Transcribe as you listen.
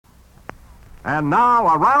And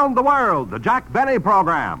now, around the world, the Jack Benny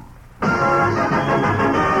Program.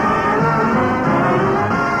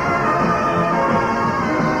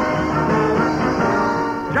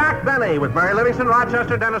 Jack Benny with Mary Livingston,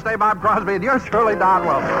 Rochester, Dennis Day, Bob Crosby, and yours truly, Don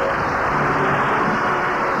Wilson.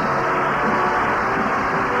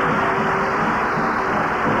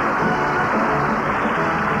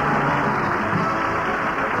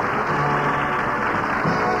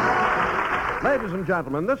 Ladies and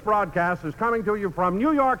gentlemen, this broadcast is coming to you from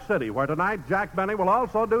New York City, where tonight Jack Benny will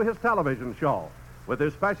also do his television show with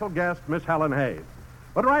his special guest, Miss Helen Hayes.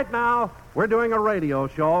 But right now, we're doing a radio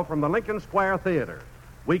show from the Lincoln Square Theater.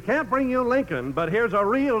 We can't bring you Lincoln, but here's a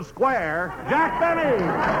real square, Jack Benny!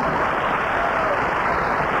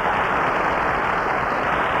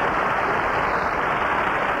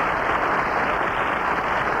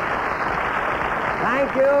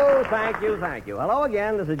 Thank you. Hello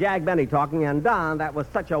again, this is Jack Benny talking, and Don, that was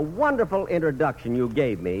such a wonderful introduction you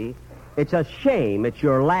gave me. It's a shame it's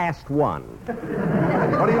your last one.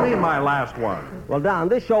 What do you mean, my last one? Well, Don,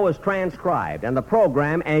 this show is transcribed, and the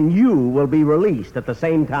program and you will be released at the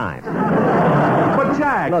same time. But,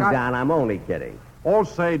 Jack... Look, Don, I'm only kidding. Oh,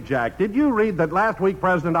 say, Jack, did you read that last week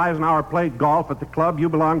President Eisenhower played golf at the club you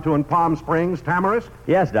belong to in Palm Springs, Tamarisk?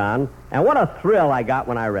 Yes, Don, and what a thrill I got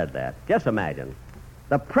when I read that. Just imagine.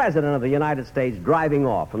 The President of the United States driving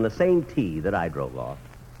off from the same tee that I drove off,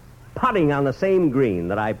 putting on the same green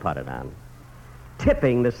that I putted on,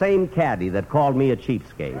 tipping the same caddy that called me a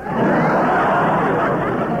cheapskate.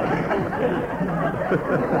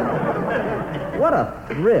 What a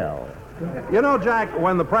thrill. You know, Jack,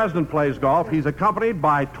 when the President plays golf, he's accompanied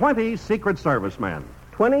by 20 Secret Service men.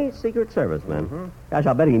 20 Secret Servicemen? Mm-hmm. Gosh,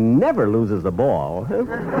 I'll bet he never loses the ball. You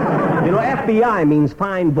know, FBI means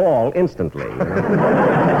find ball instantly.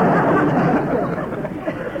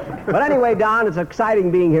 But anyway, Don, it's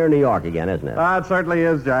exciting being here in New York again, isn't it? It certainly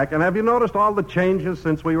is, Jack. And have you noticed all the changes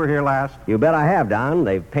since we were here last? You bet I have, Don.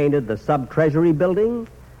 They've painted the Sub-Treasury building.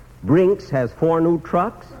 Brinks has 4 new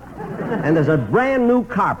trucks. And there's a brand new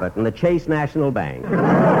carpet in the Chase National Bank.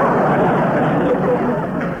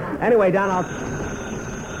 Anyway, Don,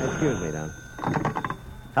 Excuse me, Don.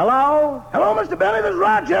 Hello? Hello, Mr. Benny. This is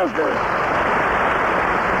Rochester.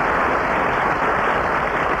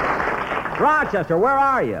 Rochester, where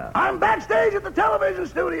are you? I'm backstage at the television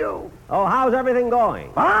studio. Oh, how's everything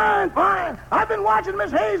going? Fine. I've been watching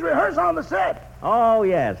Miss Hayes rehearse on the set. Oh,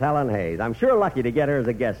 yes, Helen Hayes. I'm sure lucky to get her as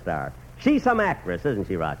a guest star. She's some actress, isn't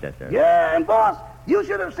she, Rochester? Yeah, and boss, you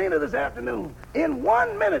should have seen her this afternoon. In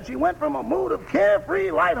 1 minute, she went from a mood of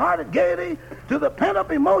carefree, lighthearted gaiety to the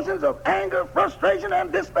pent-up emotions of anger, frustration,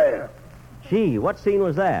 and despair. Gee, what scene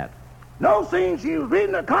was that? No scene. She was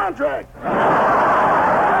reading her contract.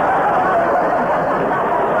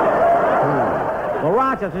 Well,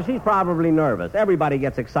 Rochester, she's probably nervous. Everybody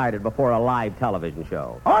gets excited before a live television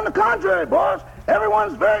show. On the contrary, boss,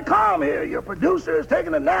 everyone's very calm here. Your producer is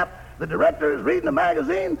taking a nap, the director is reading a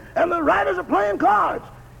magazine, and the writers are playing cards.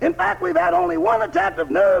 In fact, we've had only one attack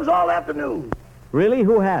of nerves all afternoon. Really?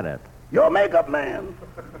 Who had it? Your makeup man.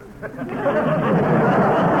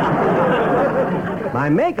 My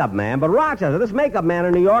makeup man? But Rochester, this makeup man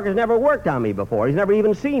in New York has never worked on me before. He's never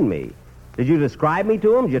even seen me. Did you describe me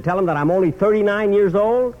to him? Did you tell him that I'm only 39 years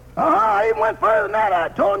old? I even went further than that. I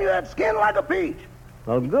told him you had skin like a peach.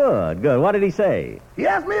 Well, good. What did he say? He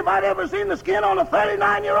asked me if I'd ever seen the skin on a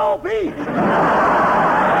 39-year-old peach.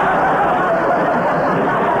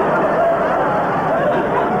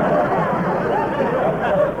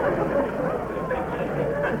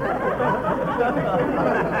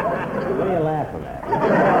 What are you laughing at?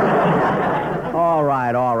 All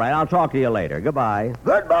right. I'll talk to you later. Goodbye.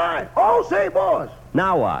 Goodbye. Oh, say, boss.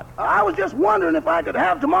 Now what? I was just wondering if I could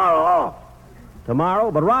have tomorrow off.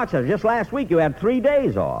 Tomorrow? But Rochester, just last week you had 3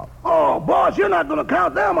 days off. Oh, boss, you're not going to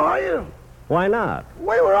count them, are you? Why not?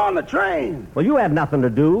 We were on the train. Well, you had nothing to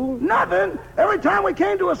do. Nothing. Every time we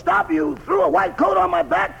came to a stop, you threw a white coat on my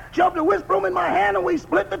back, shoved a whisk broom in my hand, and we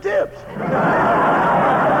split the tips.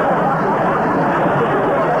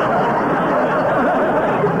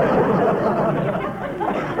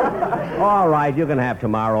 All right, you can have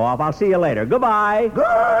tomorrow off. I'll see you later. Goodbye.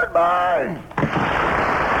 Goodbye.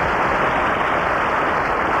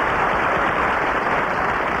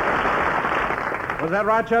 Was that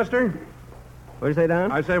Rochester? What did you say,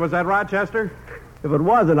 Don? I say, was that Rochester? If it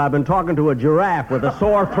wasn't, I've been talking to a giraffe with a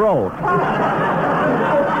sore throat.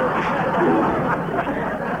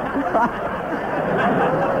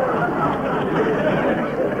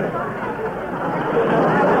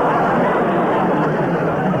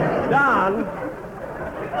 Don,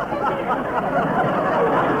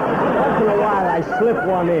 once in a while I slip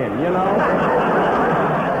one in. in, you know?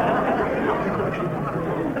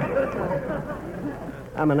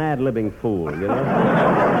 I'm an ad-libbing fool, you know?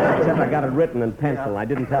 Except I got it written in pencil, and I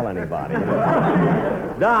didn't tell anybody.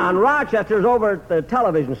 Don, Rochester's over at the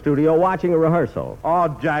television studio watching a rehearsal. Oh,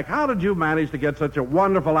 Jack, how did you manage to get such a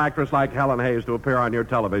wonderful actress like Helen Hayes to appear on your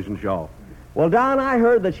television show? Well, Don, I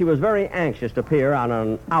heard that she was very anxious to appear on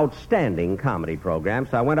an outstanding comedy program,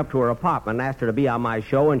 so I went up to her apartment and asked her to be on my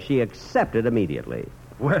show, and she accepted immediately.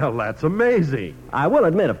 Well, that's amazing. I will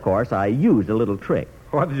admit, of course, I used a little trick.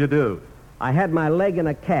 What did you do? I had my leg in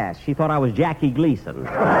a cast. She thought I was Jackie Gleason. You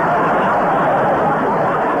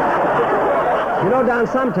know, Don,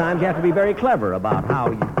 sometimes you have to be very clever about how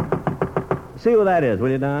you... See who that is, will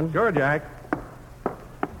you, Don? Sure, Jack.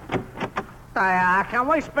 Can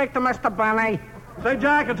we speak to Mr. Benny? Say,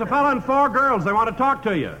 Jack, it's a fella and 4 girls. They want to talk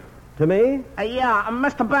to you. To me?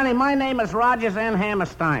 Mr. Benny, my name is Rogers and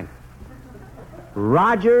Hammerstein.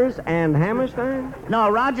 Rogers and Hammerstein? No,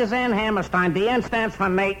 Rogers and Hammerstein. The N stands for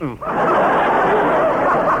Nathan.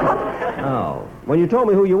 Oh. When you told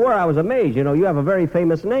me who you were, I was amazed. You know, you have a very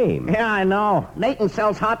famous name. Yeah, I know. Nathan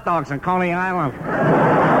sells hot dogs in Coney Island.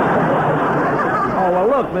 Oh, well,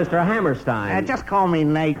 look, Mr. Hammerstein. Just call me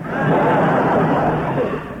Nate.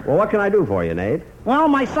 Well, what can I do for you, Nate? Well,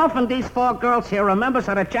 myself and these 4 girls here are members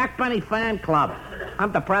of the Jack Benny fan club.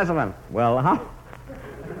 I'm the president. Well, how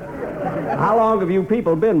long have you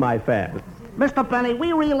people been my fans? Mr. Benny,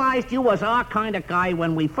 we realized you was our kind of guy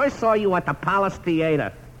when we first saw you at the Palace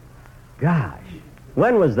Theater. Gosh,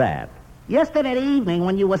 when was that? Yesterday evening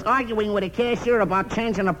when you was arguing with a cashier about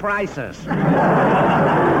changing the prices.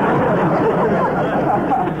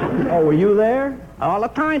 Oh, were you there? All the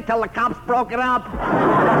time till the cops broke it up.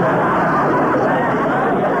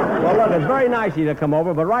 Well, look, it's very nice of you to come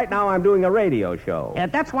over, but right now I'm doing a radio show. Yeah,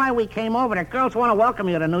 that's why we came over. The girls want to welcome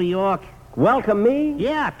you to New York. Welcome me?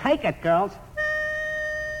 Yeah, take it, girls.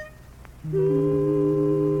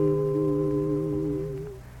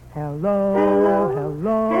 Hello, hello,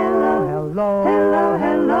 hello, hello,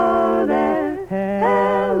 hello there.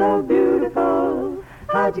 Hello, beautiful.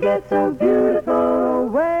 How'd you get so beautiful?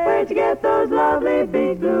 Where'd you get those lovely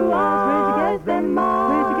big blue eyes? Where'd you get them, Ma?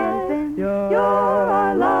 Where'd you get them? You're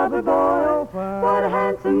our lover boy. What a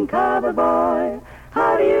handsome cover boy.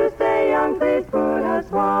 How do you say, young, please put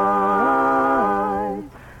us wise?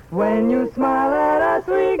 When you smile at us,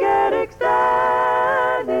 we get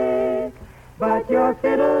ecstatic. But your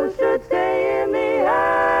fiddle should stay in the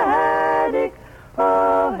attic.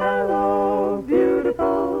 Oh, hello,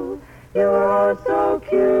 beautiful. You're so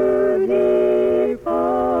beautiful.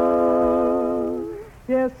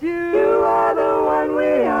 Yes, you are the one we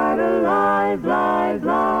idolize, lies,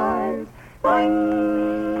 lies. Boing.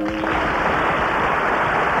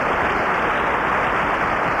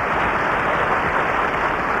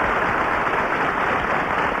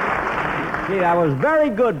 Gee, that was very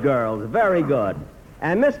good, girls, very good.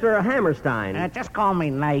 And Mr. Hammerstein. Just call me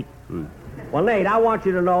Nate. Well, Nate, I want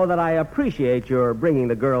you to know that I appreciate your bringing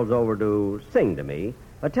the girls over to sing to me.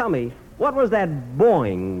 But tell me, what was that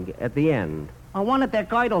boing at the end? One of their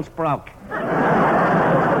girdles broke.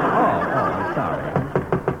 I'm sorry.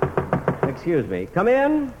 Excuse me. Come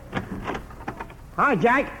in. Hi,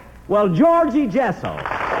 Jack. Well, Georgie Jessel.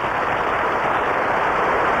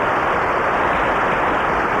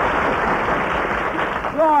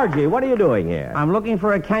 Georgie, what are you doing here? I'm looking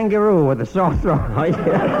for a kangaroo with a sore throat. Oh,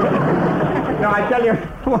 yeah. No, I tell you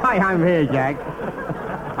why I'm here, Jack.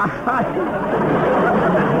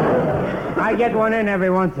 I get one in every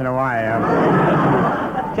once in a while.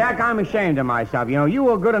 Jack, I'm ashamed of myself. You know, you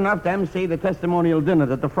were good enough to MC the testimonial dinner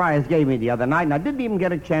that the Friars gave me the other night, and I didn't even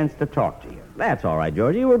get a chance to talk to you. That's all right,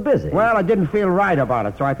 Georgie. You were busy. Well, I didn't feel right about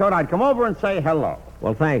it, so I thought I'd come over and say hello.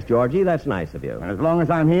 Well, thanks, Georgie. That's nice of you. And as long as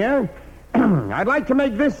I'm here, I'd like to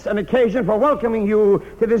make this an occasion for welcoming you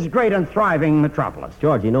to this great and thriving metropolis.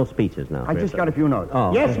 Georgie, no speeches now. I just got a few notes.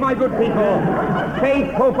 Oh. Yes, my good people, faith,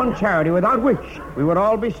 hope, and charity, without which we would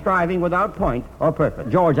all be striving without point or purpose.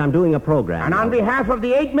 George, I'm doing a program. And on behalf of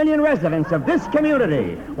the 8 million residents of this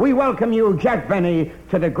community, we welcome you, Jack Benny,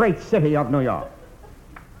 to the great city of New York.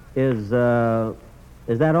 Is that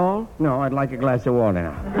all? No, I'd like a glass of water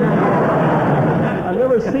now. I've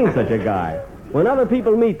never seen such a guy. When other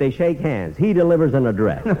people meet, they shake hands. He delivers an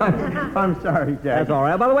address. I'm sorry, Jack. That's all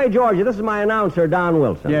right. By the way, Georgie, this is my announcer, Don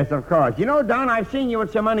Wilson. Yes, of course. You know, Don, I've seen you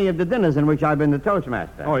at so many of the dinners in which I've been the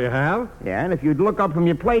Toastmaster. Oh, you have? Yeah, and if you'd look up from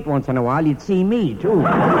your plate once in a while, you'd see me, too.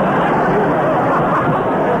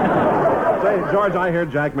 Say, Say, George, I hear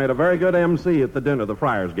Jack made a very good MC at the dinner the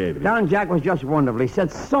Friars gave you. Don Jack was just wonderful. He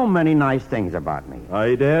said so many nice things about me. Oh,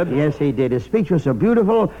 he did? Yes, he did. His speech was so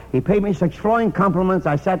beautiful. He paid me such flowing compliments.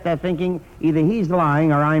 I sat there thinking, either he's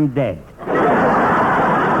lying or I'm dead. Georgie,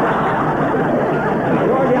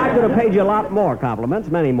 I could have paid you a lot more compliments,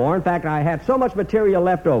 many more. In fact, I had so much material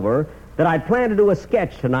left over that I'd planned to do a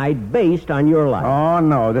sketch tonight based on your life. Oh,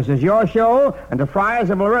 no. This is your show, and the Friars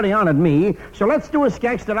have already honored me, so let's do a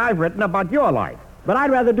sketch that I've written about your life. But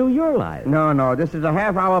I'd rather do your life. No. This is a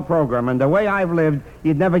half-hour program, and the way I've lived,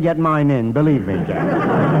 you'd never get mine in, believe me, Jack.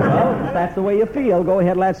 Well, if that's the way you feel, go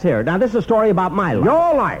ahead, let's hear it. Now, this is a story about my life.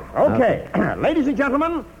 Your life. Okay. Ladies and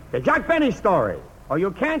gentlemen, the Jack Benny story. Or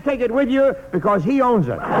you can't take it with you because he owns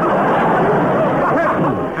it.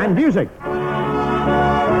 And music.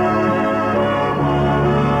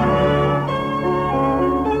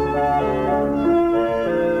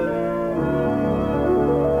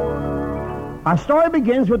 Our story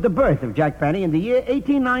begins with the birth of Jack Benny in the year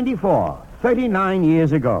 1894, 39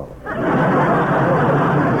 years ago. It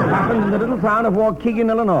happened in the little town of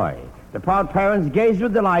Waukegan, Illinois. The proud parents gazed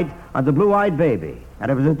with delight on the blue-eyed baby.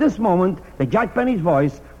 And it was at this moment that Jack Benny's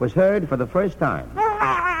voice was heard for the first time.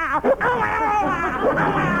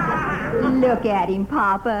 Look at him,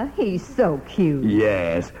 Papa. He's so cute.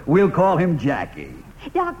 Yes, we'll call him Jackie.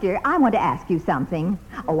 Doctor, I want to ask you something.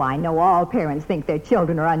 Oh, I know all parents think their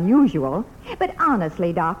children are unusual. But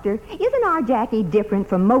honestly, Doctor, isn't our Jackie different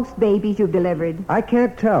from most babies you've delivered? I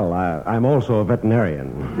can't tell. I'm also a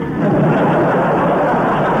veterinarian.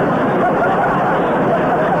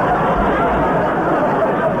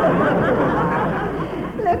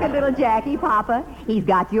 Look at little Jackie, Papa. He's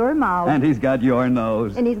got your mouth. And he's got your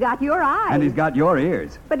nose. And he's got your eyes. And he's got your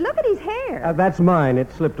ears. But look at his hair. That's mine.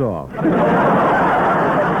 It slipped off.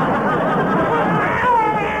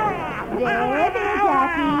 There,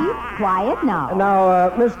 Jackie. Quiet now. Now,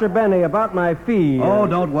 Mr. Benny, about my fee. Oh,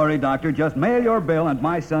 don't worry, Doctor. Just mail your bill, and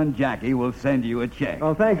my son Jackie will send you a check.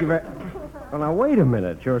 Oh, thank you very... Well, now, wait a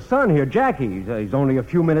minute. Your son here, Jackie, he's only a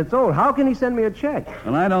few minutes old. How can he send me a check?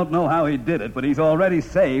 And I don't know how he did it, but he's already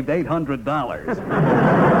saved $800.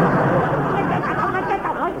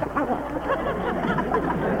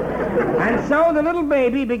 And so the little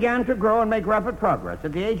baby began to grow and make rapid progress.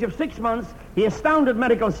 At the age of 6 months, he astounded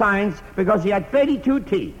medical science because he had 32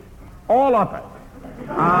 teeth, all up it.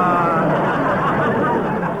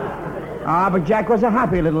 But Jack was a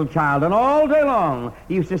happy little child, and all day long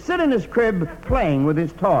he used to sit in his crib playing with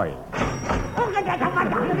his toys.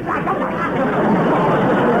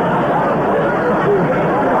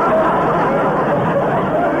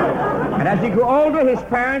 And as he grew older, his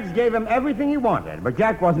parents gave him everything he wanted. But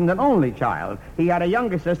Jack wasn't an only child. He had a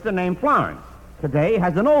younger sister named Florence. Today, he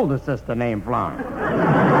has an older sister named Florence.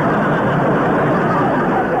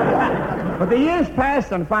 But the years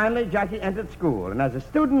passed, and finally, Jackie entered school. And as a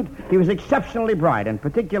student, he was exceptionally bright, in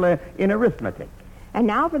particular in arithmetic. And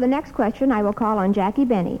now for the next question, I will call on Jackie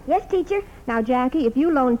Benny. Yes, teacher? Now, Jackie, if you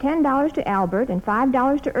loaned $10 to Albert and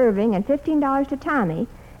 $5 to Irving and $15 to Tommy,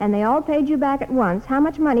 and they all paid you back at once, how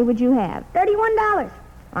much money would you have? $31.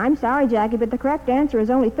 I'm sorry, Jackie, but the correct answer is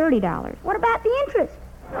only $30. What about the interest?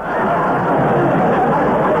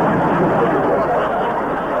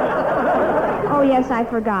 Oh, yes, I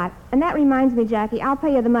forgot. And that reminds me, Jackie, I'll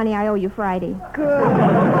pay you the money I owe you Friday.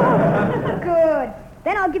 Good. Good.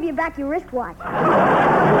 Then I'll give you back your wristwatch.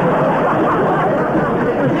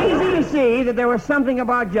 It was easy to see that there was something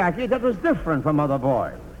about Jackie that was different from other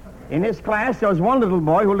boys. In his class, there was one little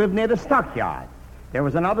boy who lived near the stockyard. There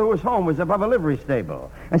was another whose home was above a livery stable.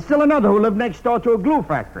 And still another who lived next door to a glue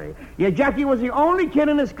factory. Yet Jackie was the only kid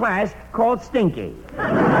in his class called Stinky.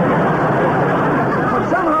 But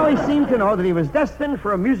somehow he seemed to know that he was destined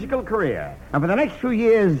for a musical career. And for the next few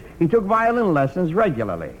years, he took violin lessons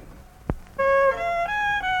regularly.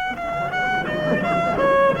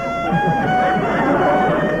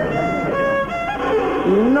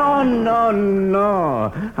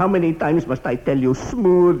 No. How many times must I tell you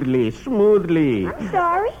smoothly? I'm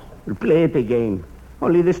sorry. Play it again.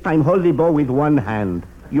 Only this time hold the bow with one hand.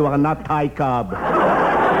 You are not Ty Cobb.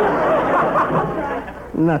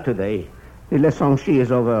 Not today. The lesson she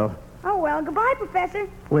is over. Oh, well, goodbye, Professor.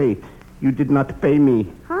 Wait, you did not pay me.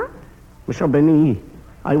 Huh? Monsieur Benny,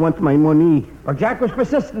 I want my money. But Jack was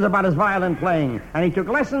persistent about his violin playing, and he took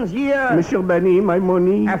lessons year Monsieur Benny, my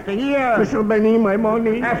money. after year Monsieur Benny, my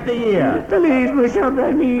money. after year. Please, Monsieur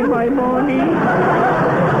Benny, my money.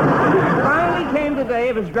 Finally came the day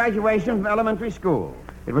of his graduation from elementary school.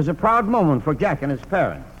 It was a proud moment for Jack and his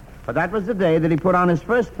parents, for that was the day that he put on his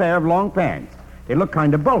first pair of long pants. They looked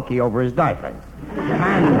kind of bulky over his diapers.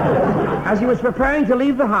 And as he was preparing to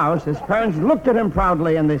leave the house, his parents looked at him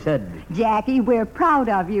proudly and they said, Jackie, we're proud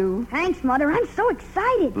of you. Thanks, Mother. I'm so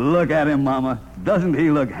excited. Look at him, Mama. Doesn't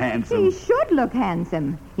he look He handsome? should look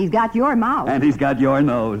handsome. He's got your mouth. And he's got your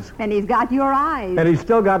nose. And he's got your eyes. And he's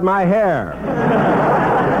still got my hair.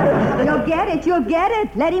 You'll get it. You'll get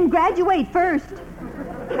it. Let him graduate first.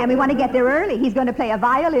 And we want to get there early. He's going to play a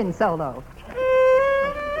violin solo.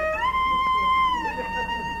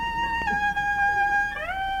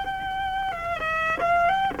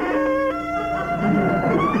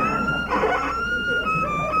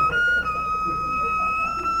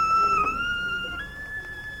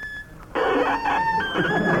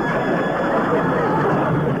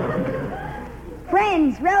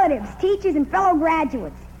 Friends, relatives, teachers, and fellow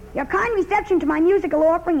graduates, your kind reception to my musical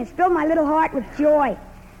offering has filled my little heart with joy.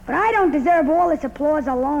 But I don't deserve all this applause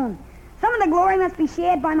alone. Some of the glory must be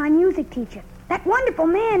shared by my music teacher. That wonderful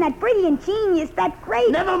man, that brilliant genius, that great...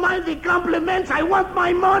 Never mind the compliments. I want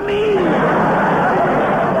my money.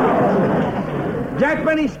 Jack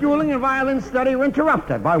Benny's schooling and violin study were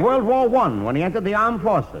interrupted by World War I when he entered the armed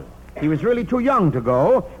forces. He was really too young to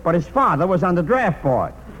go, but his father was on the draft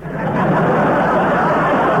board.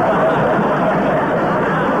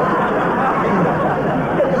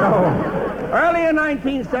 Early in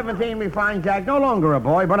 1917, we find Jack no longer a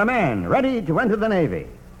boy, but a man, ready to enter the Navy.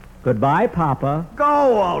 Goodbye, Papa. Go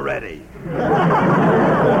already.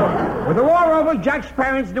 With the war over, Jack's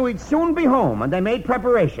parents knew he'd soon be home, and they made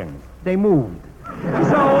preparations. They moved.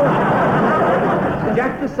 So,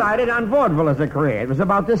 Jack decided on vaudeville as a career. It was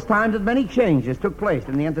about this time that many changes took place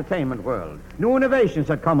in the entertainment world. New innovations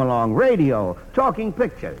had come along, radio, talking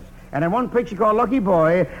pictures. And in one picture called Lucky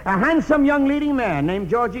Boy, a handsome young leading man named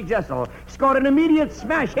Georgie Jessel scored an immediate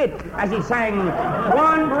smash hit as he sang,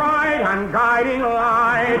 One bright and guiding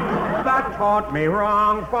light that taught me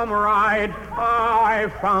wrong from right, I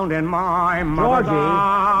found in my mother's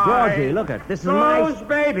eyes. Georgie, look at this is Those my...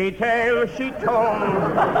 baby tales she told,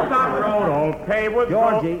 that road all paved with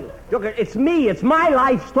Georgie, look at it's me. It's my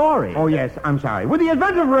life story. Oh, yes, I'm sorry. With the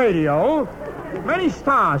advent of radio, many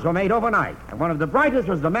stars were made overnight. And one of the brightest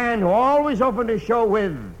was the man who always opened his show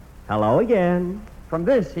with, Hello again. From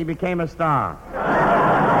this, he became a star.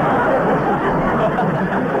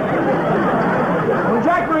 When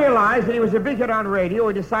Jack realized that he was a big hit on radio,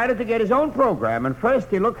 he decided to get his own program, and first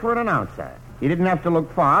he looked for an announcer. He didn't have to look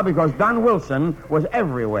far because Don Wilson was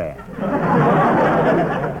everywhere.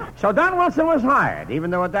 So Don Wilson was hired,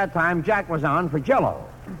 even though at that time Jack was on for Jell-O.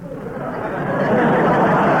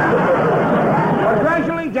 But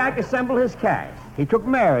gradually, Jack assembled his cast. He took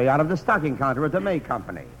Mary out of the stocking counter at the May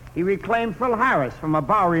Company. He reclaimed Phil Harris from a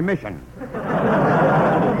Bowery mission.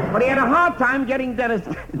 But he had a hard time getting Dennis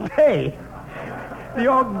Day. The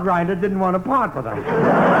organ grinder didn't want to part with him.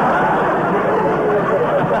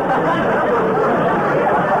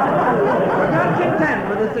 But not content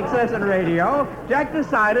with his success in radio, Jack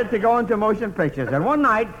decided to go into motion pictures. And one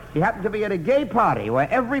night, he happened to be at a gay party where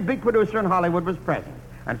every big producer in Hollywood was present.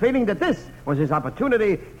 And feeling that this was his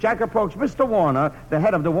opportunity, Jack approached Mr. Warner, the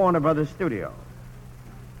head of the Warner Brothers studio.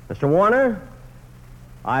 Mr. Warner,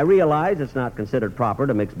 I realize it's not considered proper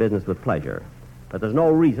to mix business with pleasure, but there's no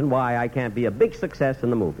reason why I can't be a big success in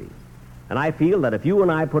the movies. And I feel that if you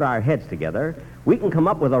and I put our heads together, we can come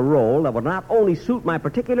up with a role that will not only suit my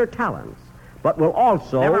particular talents, but will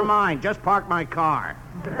also... Never mind. Just park my car.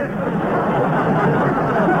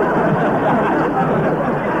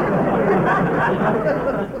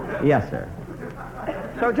 Yes, sir.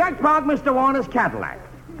 So Jack parked Mr. Warner's Cadillac.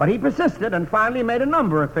 But he persisted and finally made a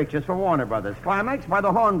number of pictures for Warner Brothers, climaxed by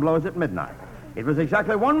The Horn Blows at Midnight. It was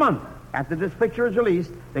exactly 1 month after this picture was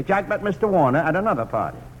released that Jack met Mr. Warner at another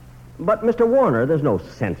party. But, Mr. Warner, there's no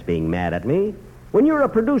sense being mad at me. When you're a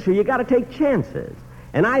producer, you got to take chances.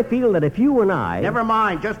 And I feel that if you and I... Never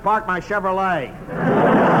mind. Just park my Chevrolet.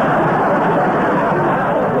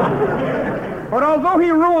 But although he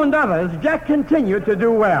ruined others, Jack continued to do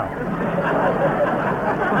well.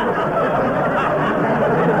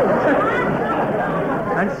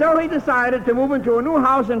 And so he decided to move into a new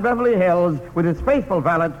house in Beverly Hills with his faithful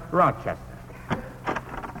valet, Rochester.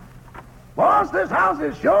 Boss, this house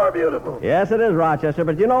is sure beautiful. Yes, it is, Rochester,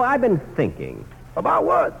 but you know, I've been thinking. About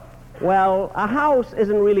what? Well, a house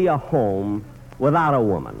isn't really a home without a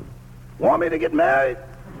woman. Want me to get married?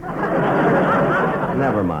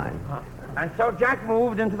 Never mind. And so Jack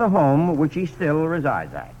moved into the home which he still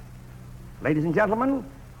resides at. Ladies and gentlemen,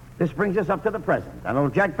 this brings us up to the present. And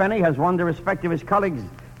old Jack Benny has won the respect of his colleagues,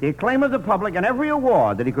 the acclaim of the public, and every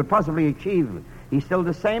award that he could possibly achieve. He's still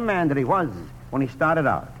the same man that he was when he started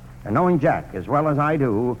out. And knowing Jack as well as I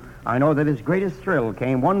do, I know that his greatest thrill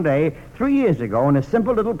came one day 3 years ago in a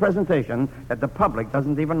simple little presentation that the public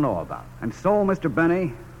doesn't even know about. And so, Mr.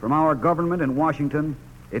 Benny, from our government in Washington,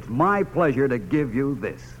 it's my pleasure to give you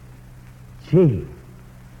this. Gee,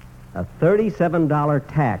 a $37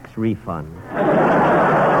 tax refund.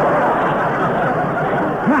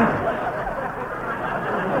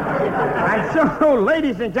 And so,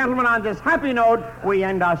 ladies and gentlemen, on this happy note, we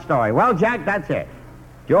end our story. Well, Jack, that's it.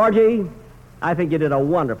 Georgie, I think you did a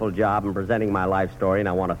wonderful job in presenting my life story, and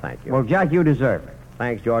I want to thank you. Well, Jack, you deserve it.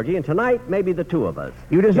 Thanks, Georgie. And tonight, maybe the two of us.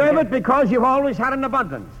 You deserve it because you've always had an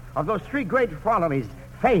abundance of those three great qualities: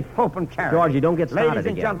 faith, hope, and charity. Georgie, don't get started Ladies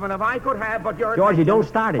and again. gentlemen, if I could have but your Georgie, attention don't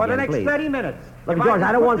start for the again, next please. 30 minutes. Look, If George,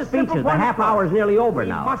 I don't could want put the simple speeches. The point half across, hour's nearly over we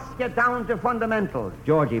now. must get down to fundamentals.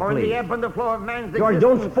 Georgie, for in please. the ebb and the flow of man's George,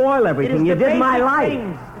 existence, don't spoil everything. it is You the did my basic life.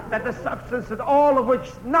 things that the substance of all of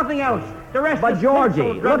which, nothing else. The rest But is Georgie,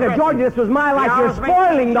 pencil, look at Georgie, this was my life. You're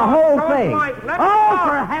spoiling the whole thing. Oh,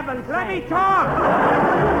 for heaven's sake. Let me talk.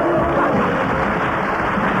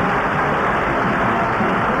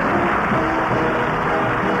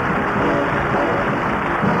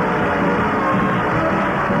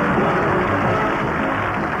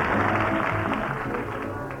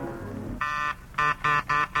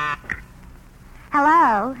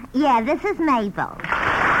 Hello? Yeah, this is Mabel.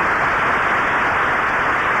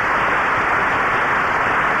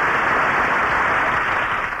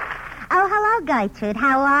 Oh, hello, Gertrude.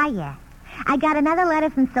 How are you? I got another letter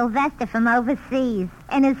from Sylvester from overseas.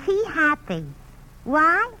 And is he happy?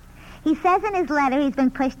 Why? He says in his letter he's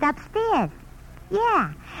been pushed upstairs.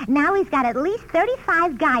 Yeah. Now he's got at least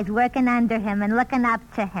 35 guys working under him and looking up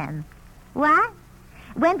to him. What?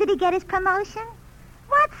 When did he get his promotion?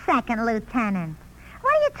 What second lieutenant?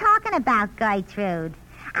 What are you talking about, Gertrude?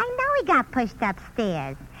 I know he got pushed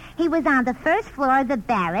upstairs. He was on the first floor of the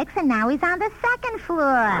barracks, and now he's on the second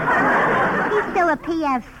floor. He's still a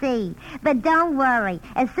PFC. But don't worry.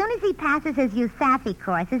 As soon as he passes his USAFI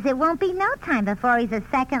courses, it won't be no time before he's a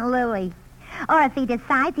second Louis. Or if he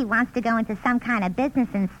decides he wants to go into some kind of business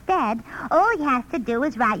instead, all he has to do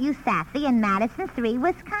is write USAFI in Madison 3,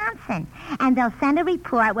 Wisconsin. And they'll send a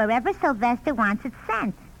report wherever Sylvester wants it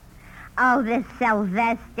sent. Oh, this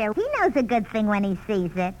Sylvester. He knows a good thing when he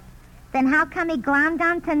sees it. Then how come he glommed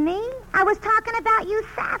onto me? I was talking about you,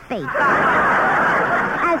 Safi.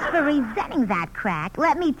 As for resenting that crack,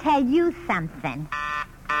 let me tell you something.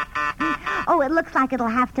 Oh, it looks like it'll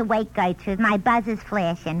have to wait, Gertrude. My buzz is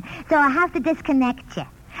flashing, so I'll have to disconnect you.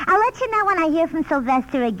 I'll let you know when I hear from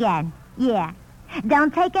Sylvester again. Yeah.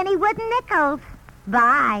 Don't take any wooden nickels.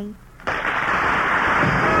 Bye.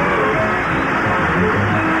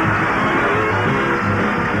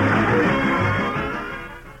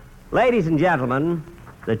 Ladies and gentlemen,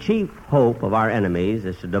 the chief hope of our enemies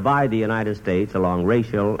is to divide the United States along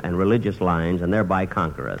racial and religious lines and thereby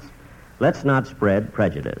conquer us. Let's not spread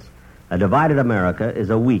prejudice. A divided America is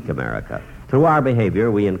a weak America. Through our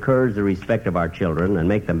behavior, we encourage the respect of our children and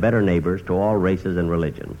make them better neighbors to all races and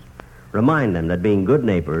religions. Remind them that being good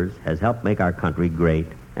neighbors has helped make our country great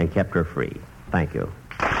and kept her free. Thank you.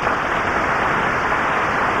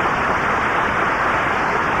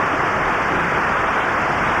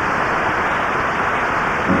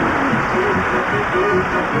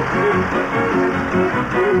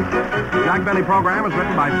 Jack Benny program is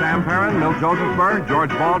written by Sam Perrin, Milt Josephsberg, George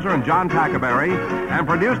Balzer, and John Tackerberry, and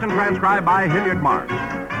produced and transcribed by Hilliard Marks.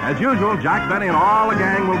 As usual, Jack Benny and all the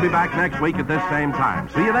gang will be back next week at this same time.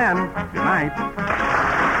 See you then. Good night.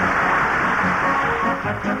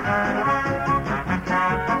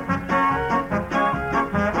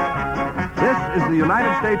 This is the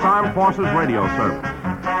United States Armed Forces Radio Service.